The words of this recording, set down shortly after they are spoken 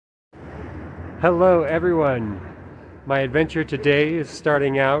Hello everyone! My adventure today is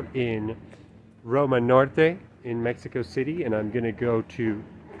starting out in Roma Norte in Mexico City, and I'm going to go to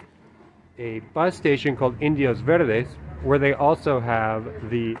a bus station called Indios Verdes where they also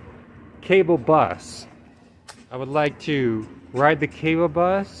have the cable bus. I would like to ride the cable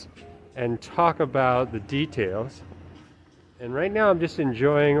bus and talk about the details. And right now I'm just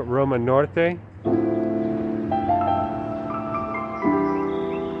enjoying Roma Norte.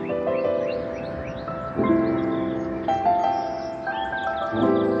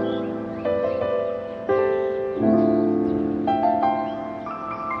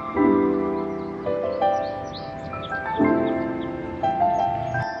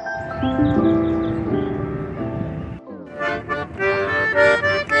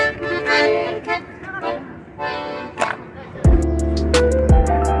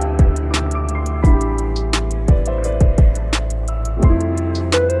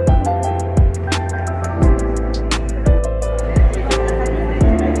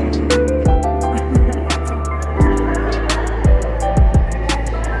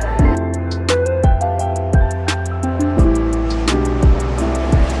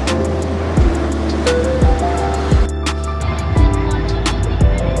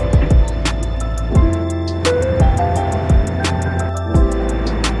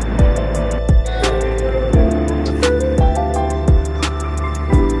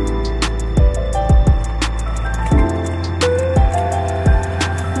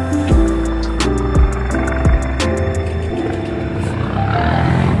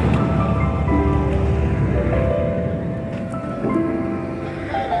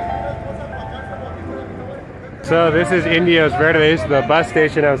 So this is Indios Verdes, the bus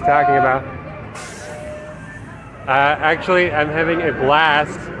station I was talking about. Actually, I'm having a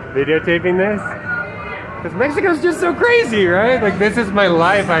blast videotaping this because Mexico's just so crazy, right? Like, this is my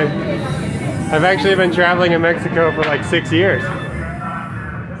life. I've actually been traveling in Mexico for like 6 years.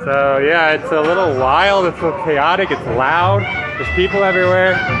 So yeah, it's a little wild, it's a little chaotic, it's loud, there's people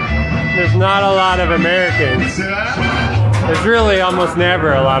everywhere. There's not a lot of Americans. There's really almost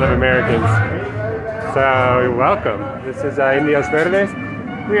never a lot of Americans. So, welcome. This is Indios Verdes.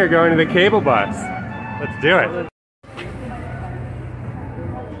 We are going to the cable bus. Let's do it.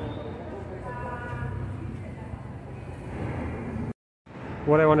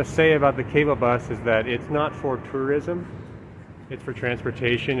 What I want to say about the cable bus is that it's not for tourism. It's for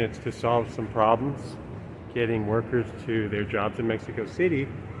transportation. It's to solve some problems, getting workers to their jobs in Mexico City.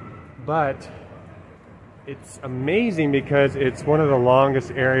 But it's amazing because it's one of the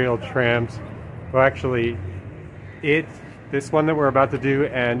longest aerial trams. Well, actually, this one that we're about to do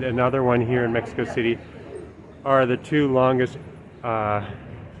and another one here in Mexico City are the two longest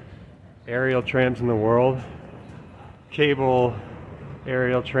aerial trams in the world. Cable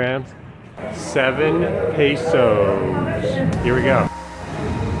aerial trams. 7 pesos. Here we go.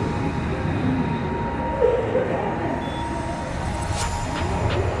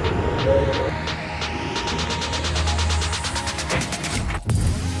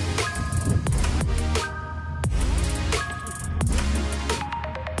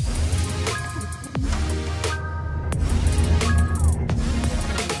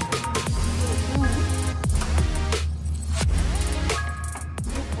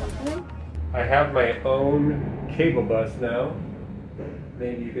 I have my own cable bus now.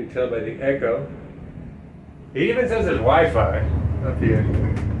 Maybe you can tell by the echo. It even says there's Wi-Fi up here.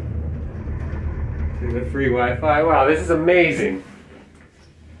 See the free Wi-Fi? Wow, this is amazing.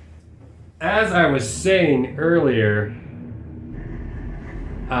 As I was saying earlier,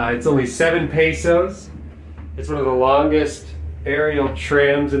 it's only 7 pesos. It's one of the longest aerial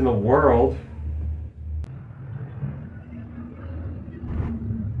trams in the world.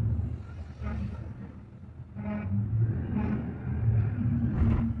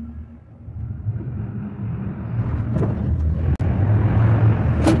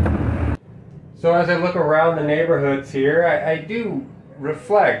 So as I look around the neighborhoods here, I do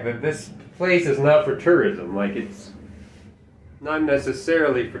reflect that this place is not for tourism. Like, it's not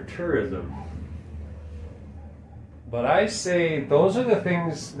necessarily for tourism. But I say those are the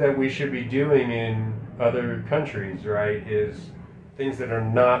things that we should be doing in other countries, right? Is things that are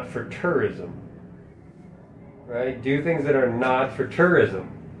not for tourism. Right? Do things that are not for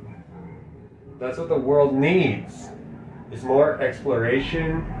tourism. That's what the world needs. Is more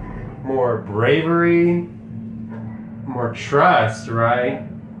exploration, more bravery, more trust, right,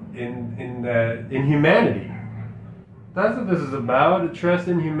 in humanity. That's what this is about, a trust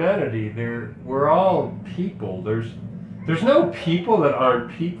in humanity. We're all people. There's no people that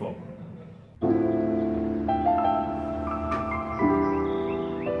aren't people.